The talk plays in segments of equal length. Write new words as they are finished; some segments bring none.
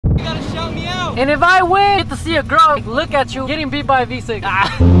And if I win, get to see a girl look at you getting beat by a V6.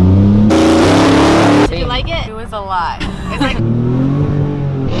 Ah. Did you like it? It was a lot. It's like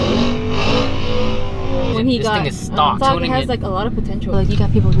when he this thing is stock. It has like a lot of potential. Like you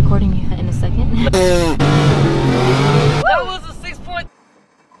got people recording you in a second. That was a 6 point.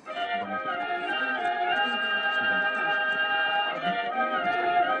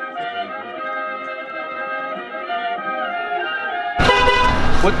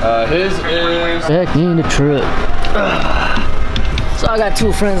 What? His is back in the truck. So I got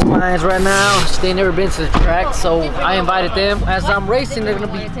two friends of mine right now. They never been to the track, so I invited them. As I'm racing, they're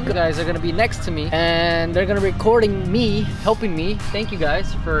gonna be, you guys are gonna be next to me, and they're gonna be recording me, helping me. Thank you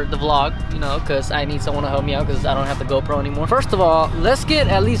guys for the vlog, you know, because I need someone to help me out because I don't have the GoPro anymore. First of all, let's get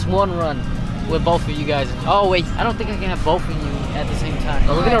at least one run with both of you guys. Oh wait, I don't think I can have both of you at the same time.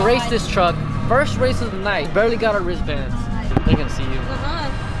 So we're gonna race this truck. First race of the night. Barely got our wristbands. They're gonna see you.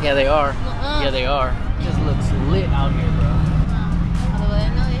 Yeah, they are. Yeah, they are. It just looks lit out here, bro.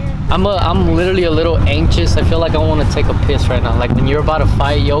 I'm literally a little anxious. I feel like I want to take a piss right now. Like when you're about to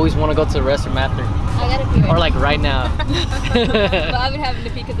fight, you always want to go to the restroom after. I gotta pee right or like right now. But I've been having to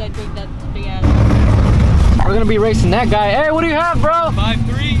pee because I drink that big ass. We're gonna be racing that guy. Hey, what do you have, bro?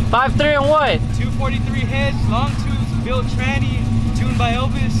 5'3". 5'3" and what? 243 heads, long tubes, built tranny, tuned by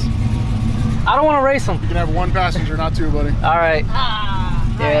Elvis. I don't want to race him. You can have one passenger, not two, buddy. All right.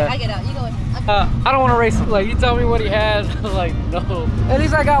 Alright, I get out. You go ahead. I don't want to race him. Like, you tell me what he has. I'm like, no. At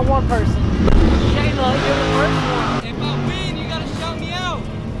least I got one person. Shayla, you're the first one. If I win, you gotta shout me out.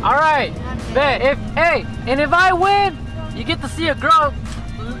 All right. Bet. And if I win, you get to see a girl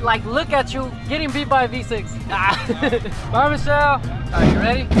like look at you getting beat by a V6. Bye, Michelle. Are you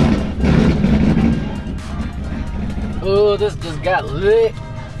ready? Oh, this just got lit.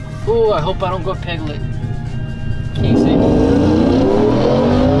 Oh, I hope I don't go peglet. Can you see?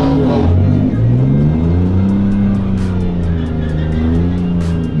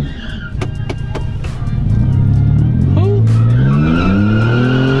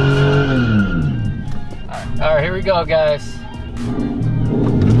 All right, here we go, guys.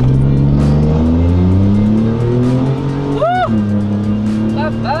 Woo! Bye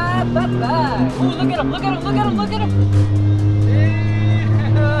bye, bye bye. Ooh, look at him, look at him, look at him, look at him.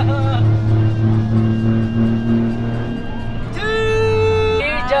 He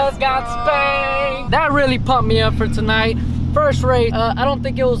just got spanked. That really pumped me up for tonight. First race, I don't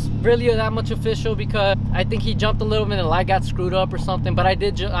think it was really that much official because I think he jumped a little bit and the light got screwed up or something. But I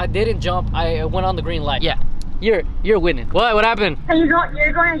didn't jump. I went on the green light. Yeah, you're winning. What happened? So you're going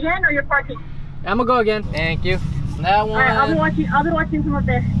again, or you're parking? I'm gonna go again. Thank you. That one. All right, I'll be watching some of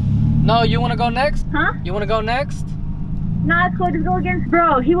this. No, you wanna go next? Huh? You wanna go next? Nah, it's cool. Just go against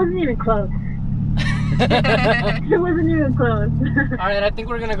bro. He wasn't even close. It wasn't even close. All right, I think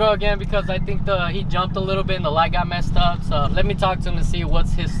we're gonna go again because I think he jumped a little bit and the light got messed up. So let me talk to him and see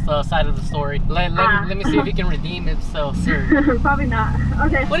what's his side of the story. Let me see if he can redeem himself, sir. Probably not.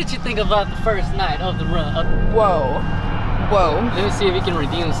 Okay. What did you think about the first night of the run? Whoa. Let me see if he can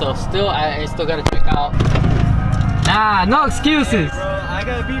redeem himself. Still, I still gotta check out. Nah, no excuses. Bro, I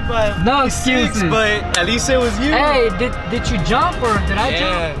got beat by No excuses. but at least it was you. Hey, did you jump or did I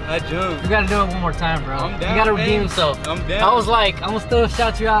jump? Yeah, I jumped. You gotta do it one more time, bro. I'm down, you gotta man. redeem himself. I'm down. I was like, I'm gonna still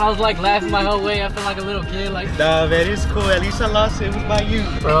shout you out. I was like laughing my whole way. I feel like a little kid. Like, Nah, man, it's cool. At least I lost it. It was by you.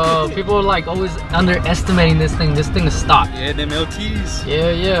 bro, people are like always underestimating this thing. This thing is stock. Yeah, them LTs.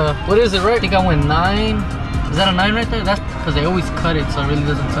 Yeah. What is it, right? I think I went 9. Is that a 9 right there? That's because they always cut it, so it really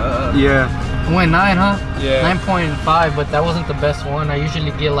doesn't tell. Yeah. I went 9, huh? Yeah. 9.5, but that wasn't the best one. I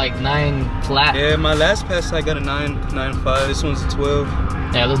usually get like 9 flat. Yeah, my last pass I got a 9.5. This one's a 12.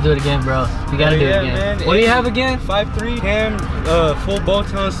 Yeah, let's do it again, bro. You gotta do it again. Man. What do you have again? 5'3", cam, full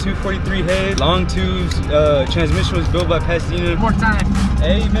bolt-ons, 243 head, long tubes, transmission was built by Pasadena. One more time.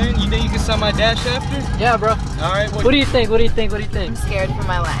 Hey man, you think you can sell my dash after? Yeah, bro. Alright, What do you think? What do you think? I'm scared for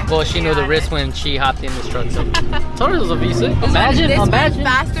my life. Well, she knew the risk when she hopped in this truck. So. Told her it was a V6. Imagine. This went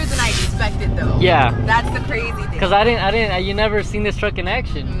faster than I expected, though. Yeah. That's the crazy thing. Cause you never seen this truck in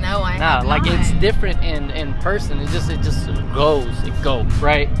action. No, I have like not. it's different in person. It just goes. It goes,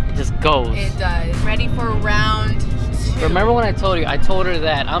 right? It just goes. It does. Ready for round 2. Remember when I told you? I told her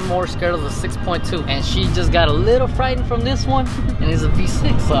that I'm more scared of the 6.2, and she just got a little frightened from this one, and it's a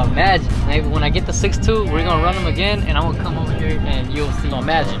V6. So imagine, maybe when I get the 6.2, we're gonna run them again, and I'm gonna come over here and you'll see. So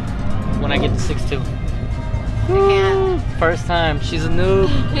imagine when I get the 6.2. I can't. First time. She's a noob.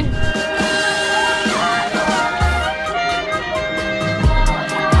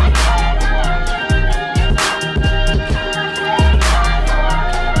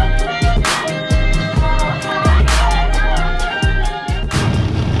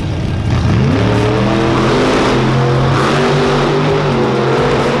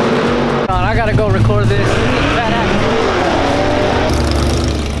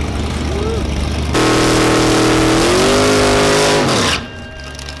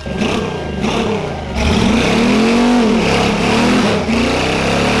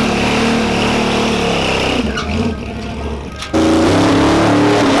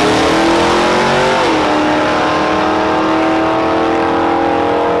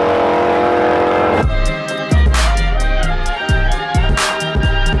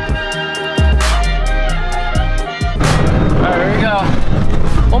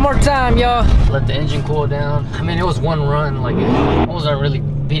 let the engine cool down. I mean, it was one run, like it wasn't really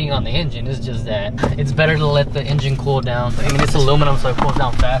beating on the engine. It's just that it's better to let the engine cool down. I mean, it's aluminum, so it cools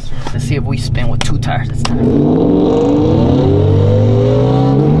down faster. Let's see if we spin with 2 tires this time.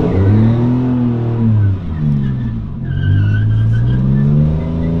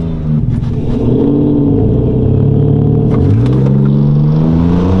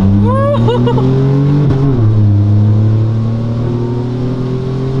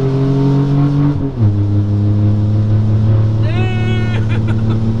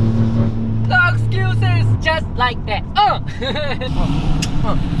 Like that.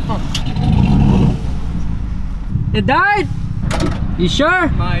 It died? You sure?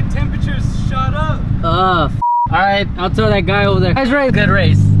 My temperature's shot up. Alright, I'll tell that guy over there. Nice race. Good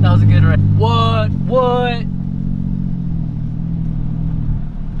race. That was a good race. What?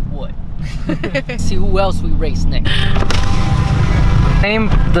 See who else we race next.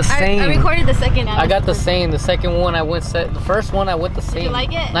 The same. I recorded the second. I got the same. The second one I went the first one I went the same. Did you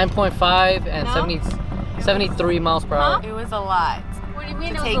like it? 9.5 and No? 73 miles per hour. It was a lot. What do you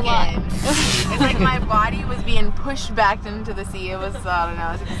mean to it take was a lot? in. It's like my body was being pushed back into the sea. It was, I don't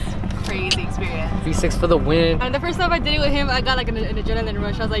know, it was a crazy experience. V6 for the win. The first time I did it with him, I got like an adrenaline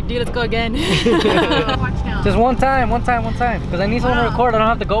rush. I was like, dude, let's go again. Watch now. Just one time. Because I need someone to record. I don't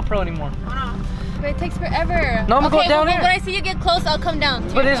have the GoPro anymore. But it takes forever. No, I'm gonna go down well, here. when I see you get close, I'll come down.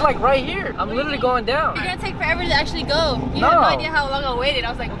 But it's like right here. I'm literally going down. You're gonna take forever to actually go. You No. had no idea how long I waited.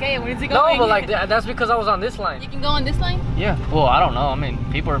 I was like, okay, when is it No, going? but like that's because I was on this line. You can go on this line? Yeah. Well, I don't know. I mean,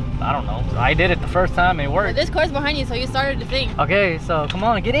 people are, I don't know. I did it the first time. It But worked. this car's behind you, so you started the thing. Okay, so come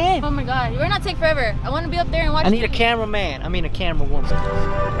on, get in. Oh my god, you're not take forever. I want to be up there and watch. I need a you. cameraman. I mean, a camera woman.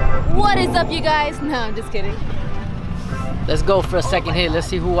 What is up, you guys? No, I'm just kidding. Let's go for a second hit. Let's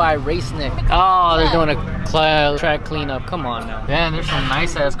see who I race next. Oh, they're doing a track cleanup. Come on now. Man, there's some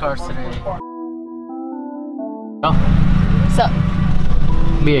nice ass cars today. Oh, So,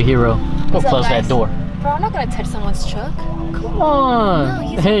 be a hero. Go What's up, close that guys? door. bro, I'm not gonna touch someone's truck. Come on. No,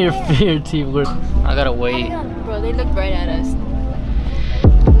 he's Hey, your okay. fear team. I gotta wait. Bro, they look right at us.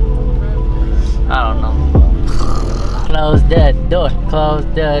 I don't know. Close that door. Close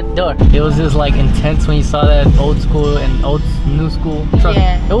that door. It was just like intense when you saw that old school and new school truck.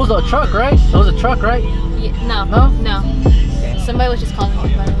 Yeah. It was a truck, right? It was a truck, right? Yeah, no, No? no. Somebody was just calling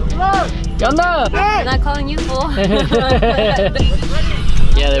me. Yanda! I'm not calling you fool.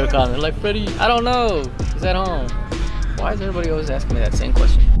 Yeah, they were calling me. Like, Freddie, I don't know. He's at home. Why is everybody always asking me that same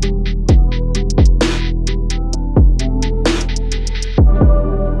question?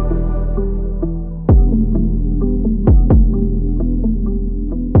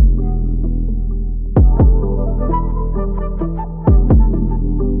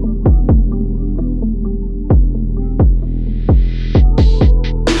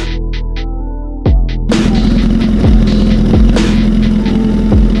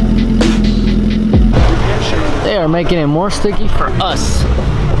 They're making it more sticky for us.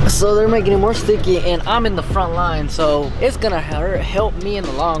 So they're making it more sticky and I'm in the front line, so it's gonna help me in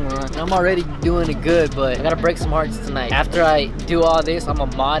the long run. I'm already doing it good, but I gotta break some hearts tonight. After I do all this, I'm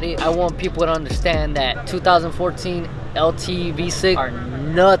gonna mod it. I want people to understand that 2014 LT V6 are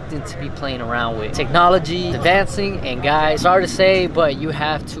nothing to be playing around with. Technology, advancing, and guys, sorry to say, but you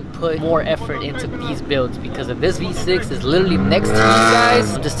have to put more effort into these builds because if this V6 is literally next to you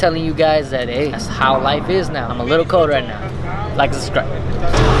guys, I'm just telling you guys that, hey, that's how life is now. I'm a little cold right now. Like and subscribe.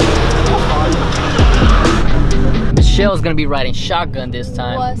 Michelle's gonna be riding shotgun this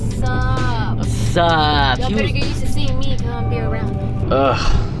time. What's up? What's up? Y'all better get used to seeing me because I'm gonna be around.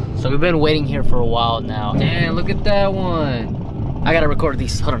 Ugh. So we've been waiting here for a while now. Damn, look at that one. I gotta record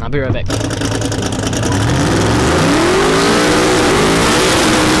these. Hold on, I'll be right back.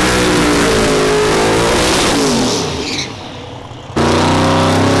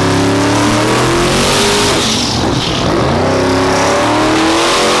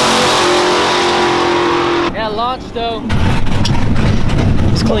 Yeah, launch though.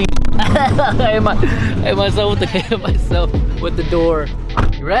 It's clean. I hit myself with the door.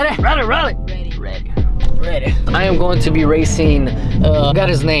 You ready? Ready. I am going to be racing, I forgot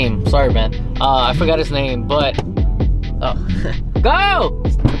his name. Sorry, man. I forgot his name, but, go!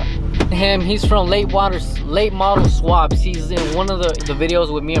 He's from Late Model Swaps. He's in one of the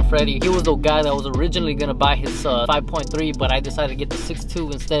videos with me and Freddie. He was the guy that was originally gonna buy his 5.3, but I decided to get the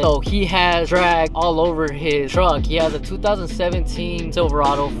 6.2 instead. So he has drag all over his truck. He has a 2017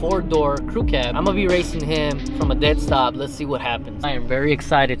 Silverado 4-door crew cab. I'm gonna be racing him from a dead stop. Let's see what happens. I am very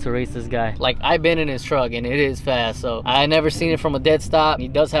excited to race this guy. Like, I've been in his truck and it is fast, so I never seen it from a dead stop. He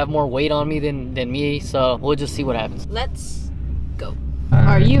does have more weight on me than me, so we'll just see what happens. Let's go.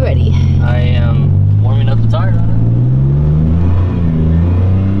 Are you ready? I am warming up the tire on it.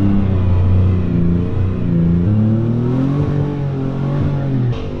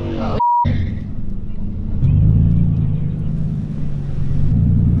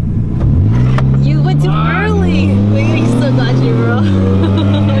 You went too early. We still got you, bro.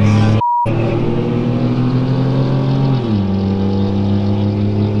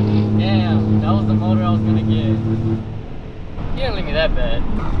 Damn, that was the motor I was gonna get. He didn't leave me that bad.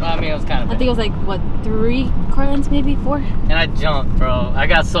 Well, I mean, it was kind of bad. I think it was like, what, 3 car lengths, maybe 4? And I jumped, bro. I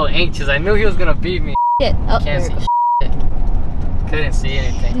got so anxious. I knew he was gonna beat me. Shit. Oh, Can't see shit. Couldn't see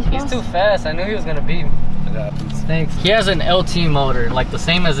anything. He's too fast. I knew he was gonna beat me. It happens. Thanks. He has an LT motor, like the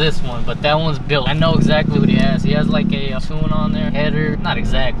same as this one, but that one's built. I know exactly what he has. He has like a tune on there, header. Not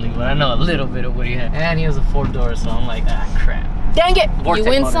exactly, but I know a little bit of what he has. And he has a 4-door, so I'm like, ah, crap. dang it. Vortex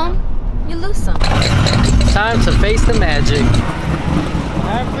You win motor some, now. you lose some. Time to face the magic.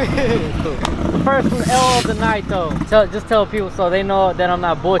 First L of the night, though. Just tell people so they know that I'm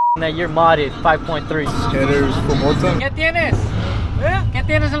not bullshitting, that you're modded 5.3. Headers for more time. ¿Qué tienes? ¿Qué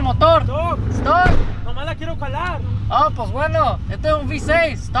tienes el motor? Stock. Nomás la quiero calar. Oh, pues bueno. Este es un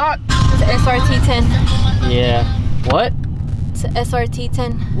V6. Stock. It's an SRT10. Yeah. What? It's an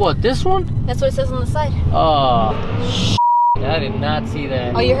SRT10. What, this one? That's what it says on the side. Oh, I did not see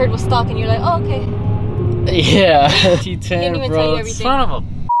that. All you heard was stock and you're like, oh, okay. Yeah. Didn't T10, even tell bro. you everything. Son of a...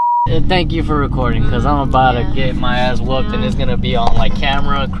 Thank you for recording, because I'm about to get my ass whooped and it's going to be on like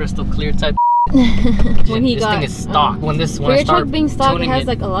camera, crystal clear type. When he this got, thing is stock. When for I your start truck being stock, it tuning has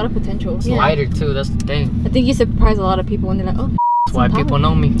like a lot of potential. It's lighter too, that's the thing. I think you surprise a lot of people when they're like, oh, That's why people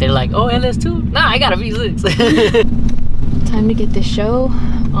know me. They're like, oh, LS2? Nah, I got a V6. Time to get the show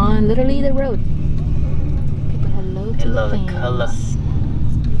on literally the road. People, hello to Hello, the the fans. color.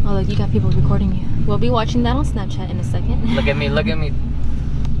 Oh, look, you got people recording you. We'll be watching that on Snapchat in a second. Look at me, look at me.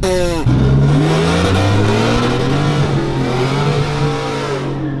 I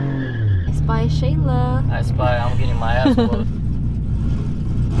spy Shayla. I spy, I'm getting my ass whooped.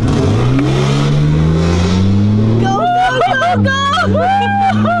 Go, go, go, go!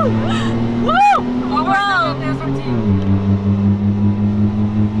 Woo! Oh,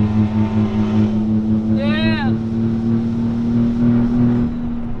 yeah! Woo!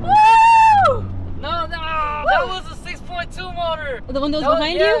 No, that was a 6.2 motor. The one that was That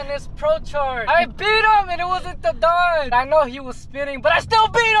behind yeah, you? and it's Pro Charge. I beat him and it wasn't the Don. I know he was spinning, but I still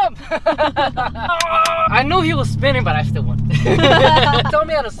beat him. I knew he was spinning, but I still won. He told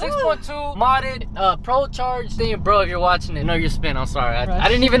me I had a 6.2 modded Pro Charge thing. Bro, if you're watching it, no, you're spinning. I'm sorry. I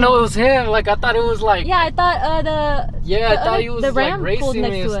didn't even know it was him. Like, I thought it was like... Yeah, I thought I thought he was the like Ram pulled racing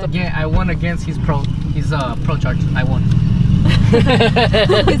next me and to stuff. it. Yeah, I won against his Pro Charge. I won.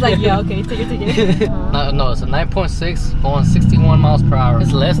 He's like, yeah, okay, take it. No, it's a 9.6 going 61 miles per hour.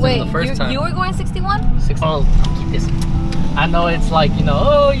 It's less Wait, than the first time. you were going 61? 6. Oh, I'll keep this. I know it's like, you know,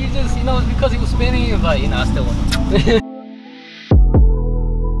 oh, you just, you know, it's because he was spinning, but you know, I still won.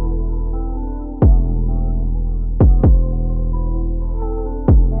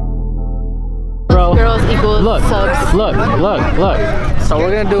 Bro, Girls equals look, subs. look. So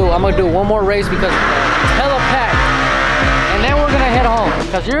I'm gonna do one more race because it's hella packed. And then we're gonna head home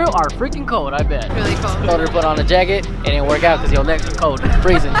because you are freaking cold, I bet. Really cold. Told her to put on a jacket and it didn't work out because your legs are cold,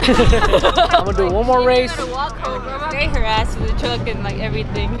 freezing. I'm gonna do one more race. They harass the truck and like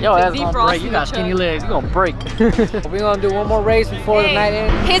everything. Yo, To that's gonna defrost break. You the got truck. skinny legs. You gonna break. We're gonna do one more race before the night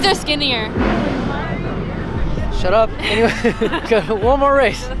ends. His are skinnier. Shut up. Anyway, one more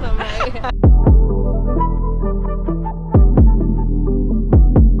race.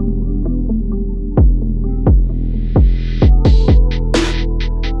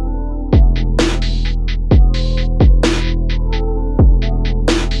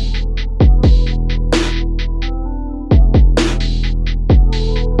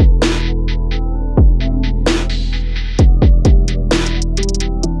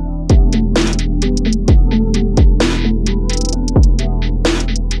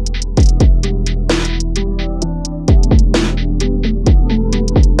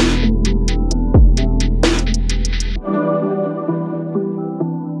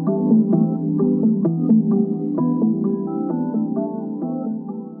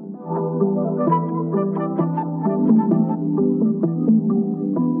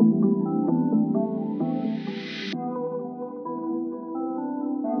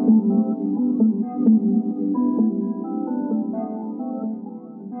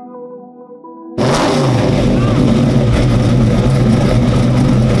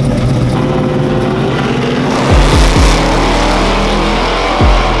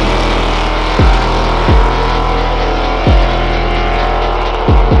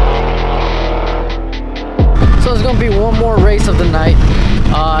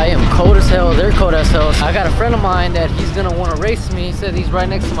 cold as hell. I got a friend of mine that he's gonna want to race me. He said he's right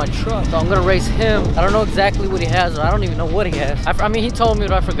next to my truck, so I'm gonna race him. I don't know exactly what he has, or I don't even know what he has. I mean, he told me,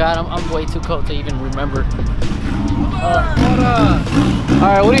 but I forgot. I'm way too cold to even remember.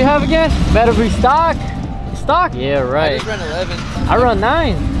 Alright, what do you have again? Better be stock. Stock? Yeah, right. I just ran 11. I run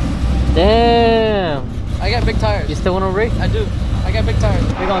 9. Damn. I got big tires. You still want to race? I do. I got big tires.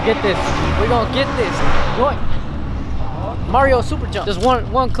 We're gonna get this. We're gonna get this. What? Mario super jump. Just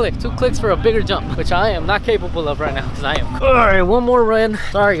one click. 2 clicks for a bigger jump, which I am not capable of right now because I am. All right, one more run.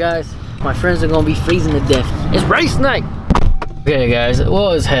 Sorry, guys. My friends are gonna be freezing to death. It's race night. Okay, guys.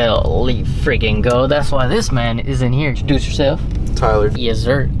 Well as hell, leave freaking go. That's why this man is in here. Introduce yourself. Tyler. Yes,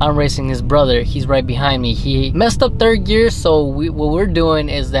 sir. I'm racing his brother. He's right behind me. He messed up 3rd gear, so what we're doing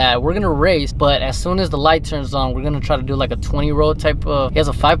is that we're gonna race, but as soon as the light turns on, we're gonna try to do like a 20 row type of. He has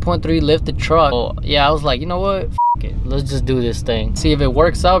a 5.3 lifted truck. So yeah, I was like, you know what? F it. Let's just do this thing. See if it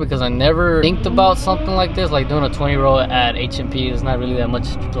works out, because I never think about something like this, like doing a 20 row at HMP. There's not really that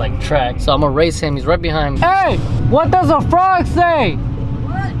much like track. So I'm gonna race him. He's right behind me. Hey, what does a frog say?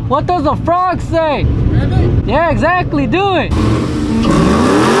 What does a frog say? Rabbit? Yeah, exactly. Do it.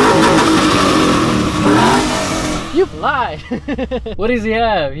 You lied. What does he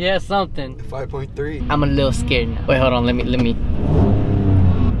have? He has something. 5.3. I'm a little scared now. Wait, hold on. Let me.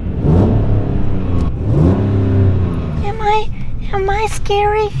 Am I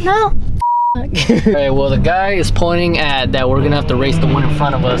scary? No. Alright, well, the guy is pointing at that we're gonna have to race the one in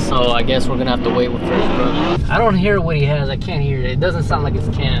front of us, so I guess we're gonna have to wait with first brother. I don't hear what he has. I can't hear it. It doesn't sound like it's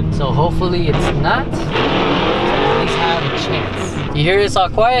canned, so hopefully it's not. At least have a chance. You hear it's all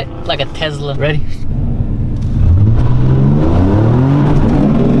quiet? Like a Tesla. Ready?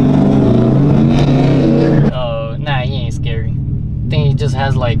 Oh, nah, he ain't scary. I think he just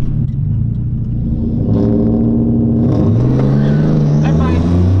has like.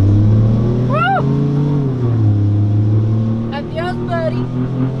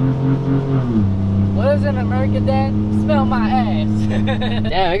 What is in America, Dad? Smell my ass.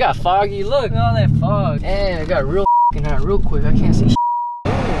 Damn, it got foggy. Look at all that fog. Damn, it got real hot real quick. I can't see shit.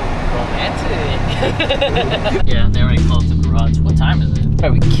 Romantic. Yeah, they already closed the garage. What time is it?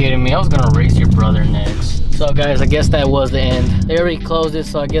 Are you kidding me? I was gonna race your brother next. So guys, I guess that was the end. They already closed it,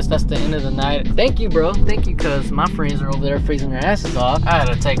 so I guess that's the end of the night. Thank you, bro. Thank you, cause my friends are over there freezing their asses off. I had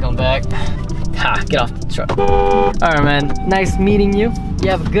to take them back. Ha, get off the truck. All right, man. Nice meeting you. You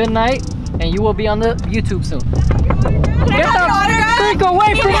have a good night, and you will be on the YouTube soon. Get the freak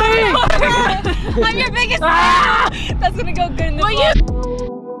away from me! I'm your biggest fan. That's gonna go good in the vlog.